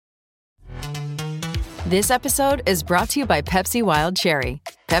This episode is brought to you by Pepsi Wild Cherry.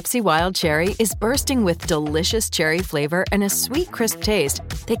 Pepsi Wild Cherry is bursting with delicious cherry flavor and a sweet, crisp taste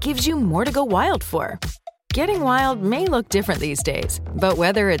that gives you more to go wild for. Getting wild may look different these days, but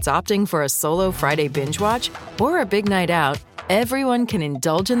whether it's opting for a solo Friday binge watch or a big night out, everyone can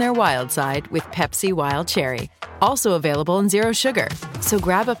indulge in their wild side with Pepsi Wild Cherry. Also available in Zero Sugar. So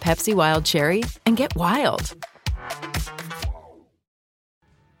grab a Pepsi Wild Cherry and get wild.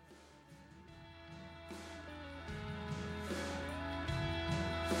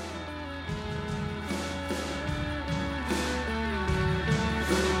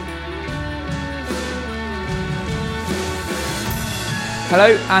 Hello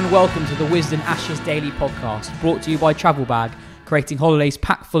and welcome to the Wisden Ashes Daily Podcast, brought to you by Travel Bag, creating holidays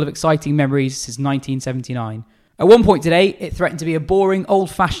packed full of exciting memories since 1979. At one point today, it threatened to be a boring,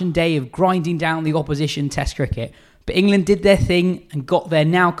 old-fashioned day of grinding down the opposition Test cricket, but England did their thing and got their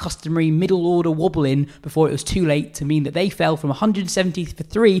now customary middle-order wobble in before it was too late to mean that they fell from 170 for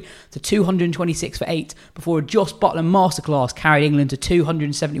 3 to 226 for 8 before a Josh Buttler masterclass carried England to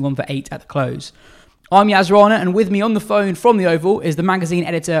 271 for 8 at the close. I'm Yaz Rana, and with me on the phone from the Oval is the magazine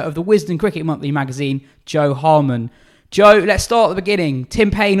editor of the Wisden Cricket Monthly magazine, Joe Harman. Joe, let's start at the beginning.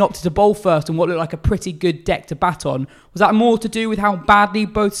 Tim Paine opted to bowl first on what looked like a pretty good deck to bat on. Was that more to do with how badly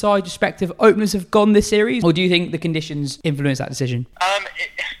both sides' respective openers have gone this series, or do you think the conditions influenced that decision?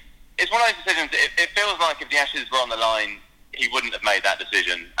 It's one of those decisions, it feels like if the Ashes were on the line, he wouldn't have made that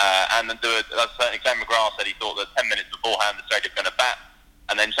decision. Certainly Glenn McGrath said he thought that 10 minutes beforehand Australia were going to bat,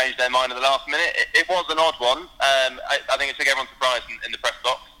 and then changed their mind at the last minute. It was an odd one. I think it took everyone surprised in the press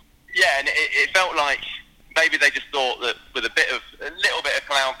box. Yeah, and it felt like maybe they just thought that with a little bit of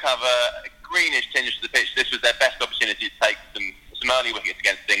cloud cover, a greenish tinge to the pitch, this was their best opportunity to take some early wickets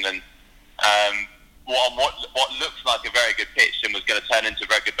against England. What looks like a very good pitch and was going to turn into a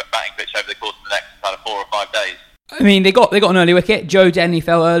very good batting pitch over the course of the next kind of 4 or 5 days. I mean, they got an early wicket. Joe Denley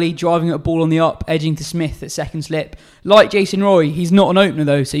fell early, driving at a ball on the up, edging to Smith at second slip. Like Jason Roy, he's not an opener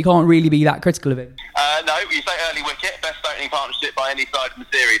though, so you can't really be that critical of him. No, you say early wicket, best opening partnership by any side in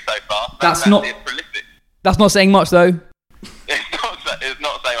the series so far. That's not prolific. That's not saying much though. It's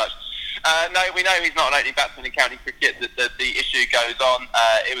not saying much. No, we know he's not an opening batsman in county cricket. The issue goes on.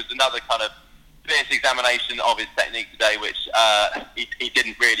 It was another kind of fierce examination of his technique today, which he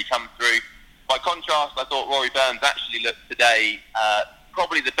didn't really come through. By contrast, I thought Rory Burns actually looked today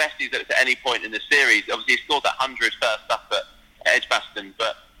probably the best he's looked at any point in the series. Obviously, he scored that 100 first up at Edgbaston,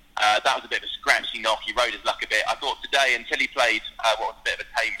 but that was a bit of a scratchy knock. He rode his luck a bit. I thought today, until he played what was a bit of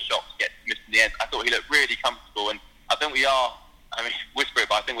a tame shot to get missed in the end, I thought he looked really comfortable. And I think we are, whisper it,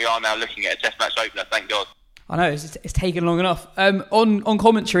 but I think we are now looking at a Test match opener, thank God. I know, it's taken long enough. On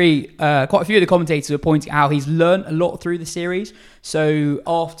commentary, quite a few of the commentators were pointing out how he's learnt a lot through the series. So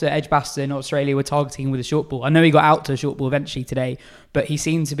after Edgbaston, Australia were targeting him with a short ball. I know he got out to a short ball eventually today, but he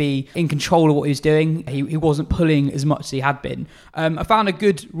seemed to be in control of what he was doing. He wasn't pulling as much as he had been. I found a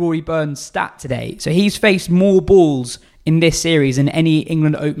good Rory Burns stat today. So he's faced more balls in this series than any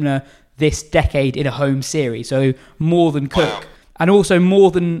England opener this decade in a home series. So more than Cook. Wow. And also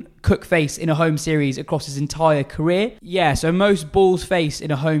more than Cook faced in a home series across his entire career. Yeah, so most balls faced in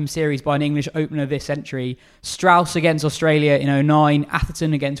a home series by an English opener this century. Strauss against Australia in 2009,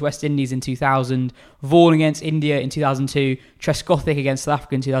 Atherton against West Indies in 2000, Vaughan against India in 2002, Trescothick against South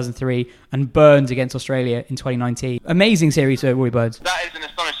Africa in 2003, and Burns against Australia in 2019. Amazing series for Rory Burns. That is an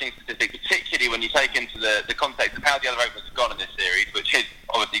astonishing statistic, particularly when you take into the context of how the other openers have gone in this series, which is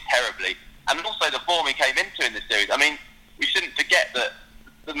obviously terribly, and also the form he came into in this series. I mean, we shouldn't forget that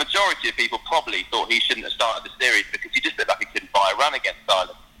the majority of people probably thought he shouldn't have started the series because he just looked like he couldn't buy a run against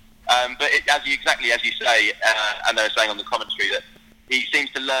Ireland. But exactly as you say, and they were saying on the commentary, that he seems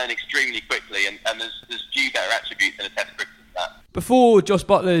to learn extremely quickly, and there's few better attributes in a Test cricket than that. Before Josh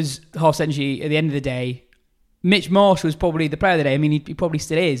Buttler's half century, at the end of the day, Mitch Marsh was probably the player of the day. I mean, he probably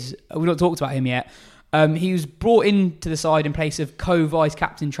still is. We've not talked about him yet. He was brought into the side in place of co-vice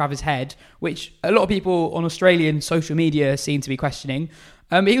captain Travis Head, which a lot of people on Australian social media seem to be questioning.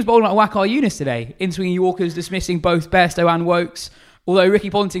 He was bowling like Waqar Younis today, in-swinging Yorkers, dismissing both Bairstow and Wokes. Although Ricky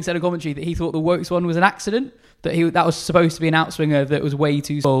Ponting said in commentary that he thought the Wokes one was an accident, that was supposed to be an outswinger that was way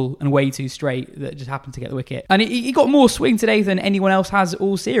too full and way too straight, that just happened to get the wicket. And he got more swing today than anyone else has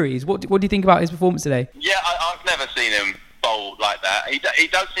all series. What do you think about his performance today? Yeah, I've never seen him bowl like that. He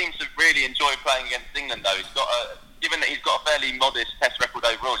does seem to really enjoy playing against England, though. Given that he's got a fairly modest Test record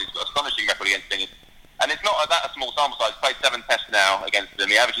overall, he's got an astonishing record against England. And it's not that a small sample size. He's played 7 Tests now against them.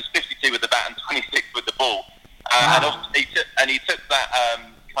 He averages 52 with the bat and 26 with the ball. Wow. And he took that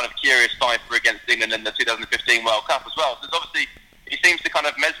kind of curious cipher against England in the 2015 World Cup as well. So obviously he seems to kind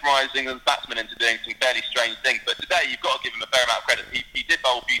of mesmerise mesmerised England's batsmen into doing some fairly strange things. But today, you've got to give him a fair amount of credit. He did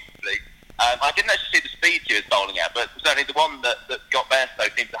bowl beautifully. I didn't actually see the speed he was bowling at, but certainly the one that got Bairstow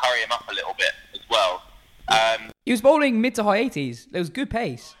seemed to hurry him up a little bit as well. He was bowling mid to high 80s. There was good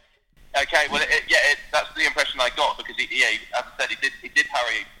pace. Okay, well, that's the impression I got, because as I said, he did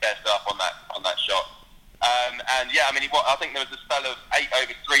hurry Bairstow up on that shot. I think there was a spell of 8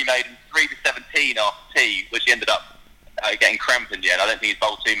 overs 3 made and 3 to 17 after tea, which he ended up getting cramp in the end. I don't think he's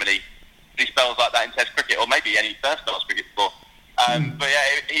bowled too many spells like that in Test cricket, or maybe any first class cricket before. But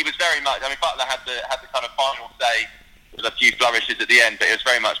yeah, he was very much. I mean, Buttler had the kind of final say with a few flourishes at the end, but it was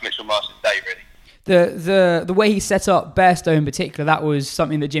very much Mitchell Marsh's day, really. The way he set up Bairstow in particular, that was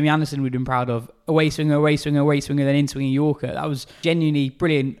something that Jimmy Anderson would have been proud of. Away swinger, then in swinging Yorker. That was genuinely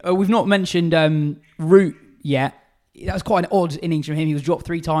brilliant. We've not mentioned Root yet. That was quite an odd innings from him. He was dropped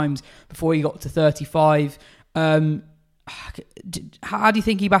 3 times before he got to 35. How do you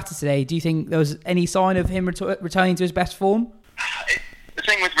think he batted today? Do you think there was any sign of him returning to his best form? The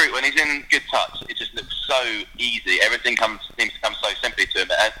thing with Root, when he's in good touch, it just looks so easy. Everything seems to come so simply to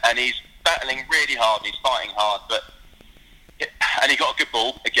him, and he's battling really hard and he's fighting hard. And he got a good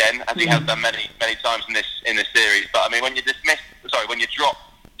ball again, as he has done many times in this series. But I mean, when you drop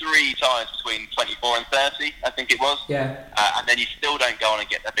 3 times between 24 and 30, I think it was, and then you still don't go on and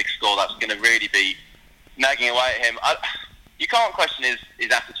get a big score, that's going to really be nagging away at him. You can't question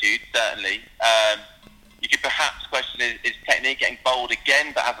his attitude, certainly. You could perhaps question his technique getting bowled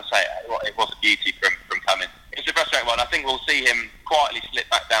again, but as I say, it was a beauty from coming. It's a frustrating one. I think we'll see him quietly slip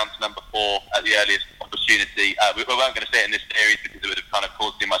back down to number 4 at the earliest opportunity. We weren't going to see it in this series because it would have kind of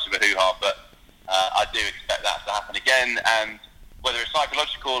caused too much of a hoo-ha, but I do expect that to happen again. And whether it's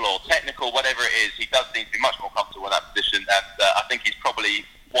psychological or technical, whatever it is, he does seem to be much more comfortable in that position, and I think he's probably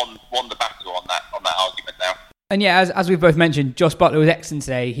won the battle on that argument now. And yeah, as we've both mentioned, Josh Buttler was excellent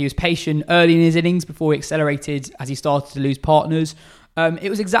today. He was patient early in his innings before he accelerated as he started to lose partners. It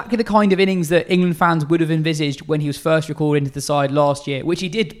was exactly the kind of innings that England fans would have envisaged when he was first recalled into the side last year, which he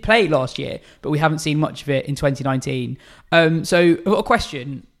did play last year, but we haven't seen much of it in 2019. So I've got a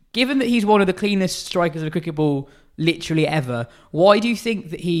question. Given that he's one of the cleanest strikers of a cricket ball literally ever, why do you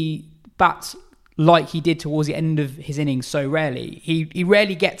think that he bats like he did towards the end of his innings so rarely? He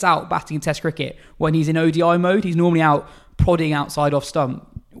rarely gets out batting in Test cricket when he's in ODI mode. He's normally out prodding outside off stump.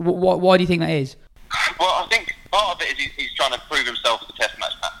 Why do you think that is? Well, I think part of it is he's trying to prove himself as a Test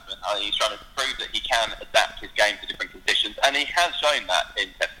match batsman. He's trying to prove that he can adapt his game to different conditions, and he has shown that in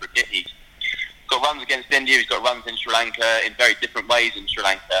Test cricket. He's got runs against India, he's got runs in Sri Lanka in very different ways in Sri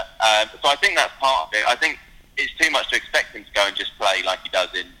Lanka. So I think that's part of it. I think it's too much to expect him to go and just play like he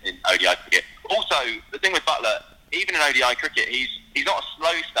does in ODI cricket. Also, the thing with Buttler, even in ODI cricket, he's not a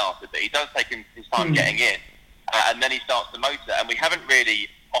slow starter, but he does take his time getting in, and then he starts to motor. And we haven't really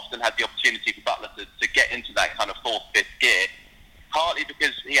often had the opportunity for Buttler to get into that kind of 4th, 5th gear, partly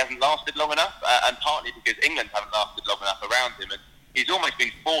because he hasn't lasted long enough, and partly because England haven't lasted long enough around him. And he's almost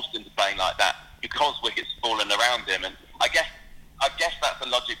been forced into playing like that because wickets have fallen around him. And I guess that's the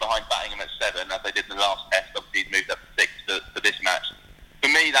logic behind batting him at 7, as they did in the last Test. Obviously, he's moved up to 6 for this match. For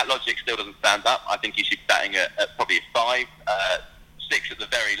me, that logic still doesn't stand up. I think he should be batting at probably a 5, 6 at the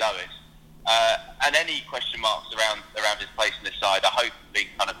very lowest. And any question marks around his place in this side, I hope being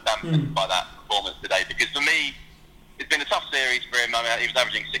kind of dampened by that performance today. Because for me, it's been a tough series for him. I mean, he was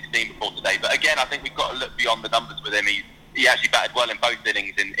averaging 16 before today. But again, I think we've got to look beyond the numbers with him. He actually batted well in both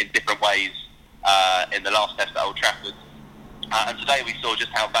innings in different ways in the last Test at Old Trafford. And today we saw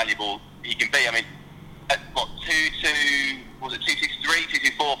just how valuable he can be. I mean, what, 2-2-3,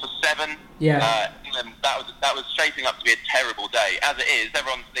 2-2-4 for 7? Yeah. England, that was shaping up to be a terrible day. As it is,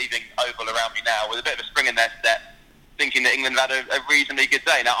 everyone's leaving Oval around me now with a bit of a spring in their step, thinking that England had a reasonably good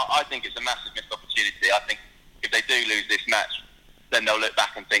day. Now, I think it's a massive missed opportunity. I think if they do lose this match, then they'll look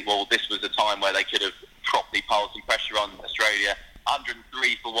back and think, well, this was a time where they could have properly piled some pressure on Australia.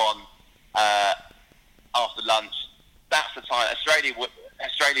 103 for 1 after lunch. That's the time. Australia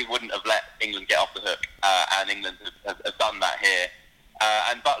wouldn't have let England get off the hook, and England have done that here.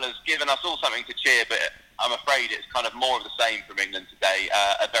 And Buttler's given us all something to cheer, but I'm afraid it's kind of more of the same from England today.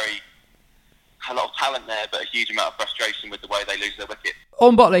 A lot of talent there, but a huge amount of frustration with the way they lose their wicket.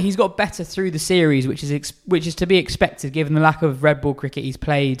 On Buttler, he's got better through the series, which is to be expected given the lack of red ball cricket he's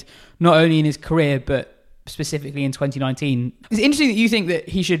played, not only in his career, but specifically in 2019. It's interesting that you think that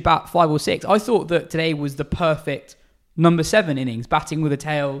he should bat 5 or 6. I thought that today was the perfect number 7 innings, batting with a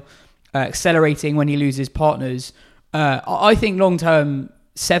tail, accelerating when he loses partners. I think long term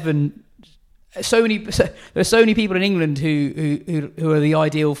 7. There's so many people in England who are the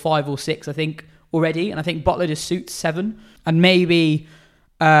ideal 5 or 6. I think already, and I think Buttler just suits 7. And maybe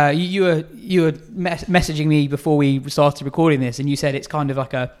you were messaging me before we started recording this, and you said it's kind of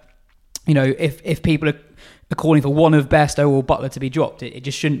like a, if people are calling for one of Bairstow or Buttler to be dropped, it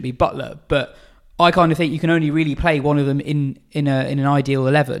just shouldn't be Buttler. But I kind of think you can only really play one of them in an ideal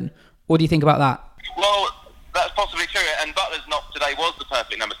 11. What do you think about that? Well, that's possibly true, and Butler's knock today was the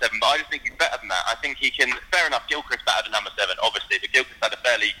perfect number 7, but I just think he's better than that. I think he can, fair enough, Gilchrist battered a number 7, obviously, but Gilchrist had a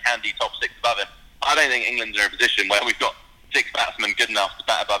fairly handy top 6 above him. I don't think England's in a position where we've got 6 batsmen good enough to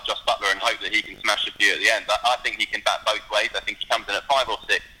bat above Josh Buttler and hope that he can smash a few at the end. I think he can bat both ways. I think he comes in at 5 or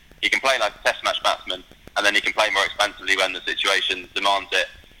 6, he can play like a test match batsman, and then he can play more expansively when the situation demands it.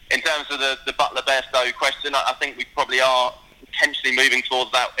 In terms of the Buttler-Bairstow question, I think we probably are potentially moving towards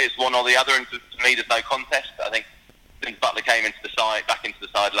that. It's one or the other, and to me there's no contest. I think since Buttler came back into the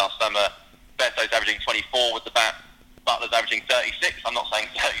side last summer, Bairstow's averaging 24 with the bat, Butler's averaging 36. I'm not saying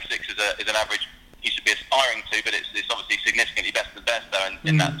 36 is an average he should be aspiring to, but it's obviously significantly better than Bairstow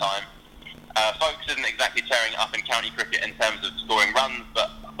in that time. Folkes isn't exactly tearing it up in county cricket in terms of scoring runs, but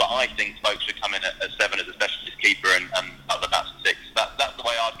I think Folkes should come in at 7 as a specialist keeper and Butler bats at 6. That's the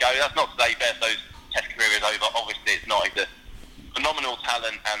way I'd go. That's not to say Bairstow's Test career is over. Obviously it's not. He's a phenomenal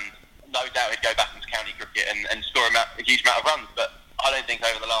talent, and no doubt he'd go back into county cricket and score a huge amount of runs, but I don't think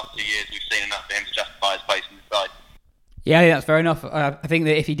over the last 2 years we've seen enough for him to justify his place in the side. Yeah, that's fair enough. I think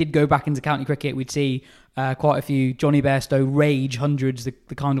that if he did go back into county cricket, we'd see quite a few Johnny Bairstow rage hundreds,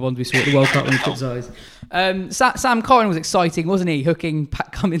 the kind of ones we saw at the World Cup when he criticised. Sam Curran was exciting, wasn't he? Hooking,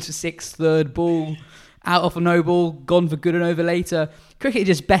 coming to 6th, 3rd ball, out off a no ball, gone for good and over later. Cricket is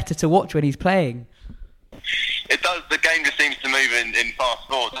just better to watch when he's playing. It does. The game just seems to move in fast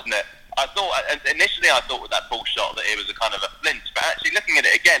forward, doesn't it? Initially I thought with that ball shot that it was a kind of a flinch, but actually looking at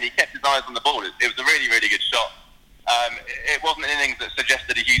it again, he kept his eyes on the ball. It was a really, really good shot. It wasn't an innings that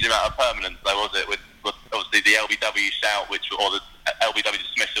suggested a huge amount of permanence, though, was it? With obviously the LBW shout, or the LBW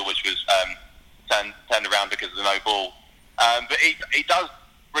dismissal, which was turned around because of the no ball. But he does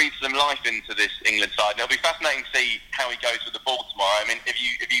breathe some life into this England side. And it'll be fascinating to see how he goes with the ball tomorrow. I mean, if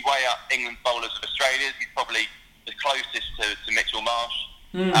you weigh up England's bowlers with Australia's, he's probably the closest to Mitchell Marsh.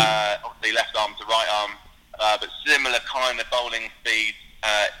 Obviously left arm to right arm, but similar kind of bowling speed.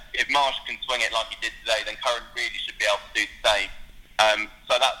 If Marsh can swing it like he did today, then Curran really should be able to do the same.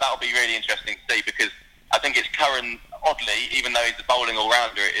 So that'll be really interesting to see, because I think it's Curran, oddly, even though he's a bowling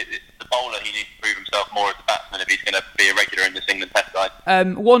all-rounder, it's the bowler he needs to prove himself more as a batsman if he's going to be a regular in this England Test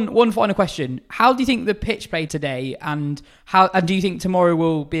side. One final question. How do you think the pitch played today, and do you think tomorrow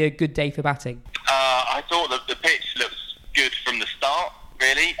will be a good day for batting? I thought that the pitch looks good from the start,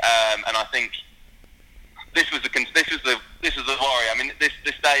 really, and I think this is the worry. I mean, this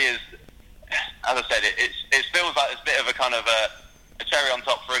day is, as I said, it feels like it's a bit of a kind of a cherry on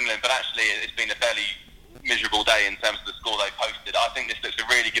top for England, but actually it's been a fairly miserable day in terms of the score they posted. I think this looks a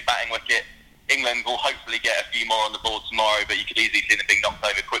really good batting wicket. England will hopefully get a few more on the board tomorrow, but you could easily see them being knocked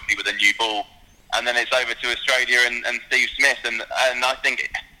over quickly with a new ball. And then it's over to Australia and Steve Smith, and I think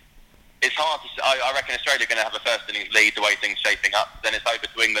it's hard to say. I reckon Australia are going to have a first innings lead the way things are shaping up. Then it's over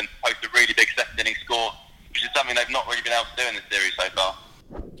to England to post a really big second innings score, which is something they've not really been able to do in this series so far.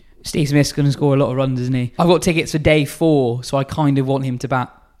 Steve Smith's going to score a lot of runs, isn't he? I've got tickets for day 4, so I kind of want him to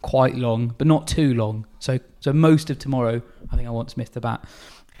bat quite long, but not too long. So most of tomorrow, I think I want Smith to bat.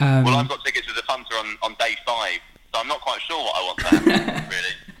 Well, I've got tickets with the punter on day 5, so I'm not quite sure what I want to happen,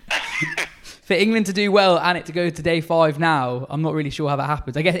 really. For England to do well and it to go to day 5 now, I'm not really sure how that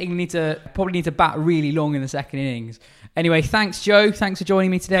happens. I guess England probably need to bat really long in the second innings. Anyway, thanks, Joe. Thanks for joining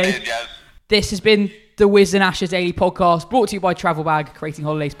me today. Cheers, Jazz. This has been the Wiz and Ashes Daily Podcast, brought to you by Travel Bag, creating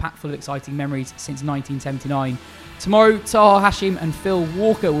holidays packed full of exciting memories since 1979. Tomorrow, Tahar Hashim and Phil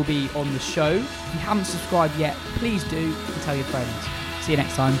Walker will be on the show. If you haven't subscribed yet, please do, and tell your friends. See you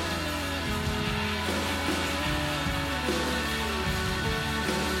next time.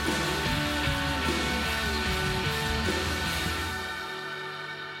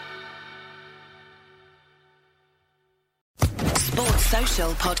 Sports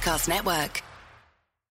Social Podcast Network.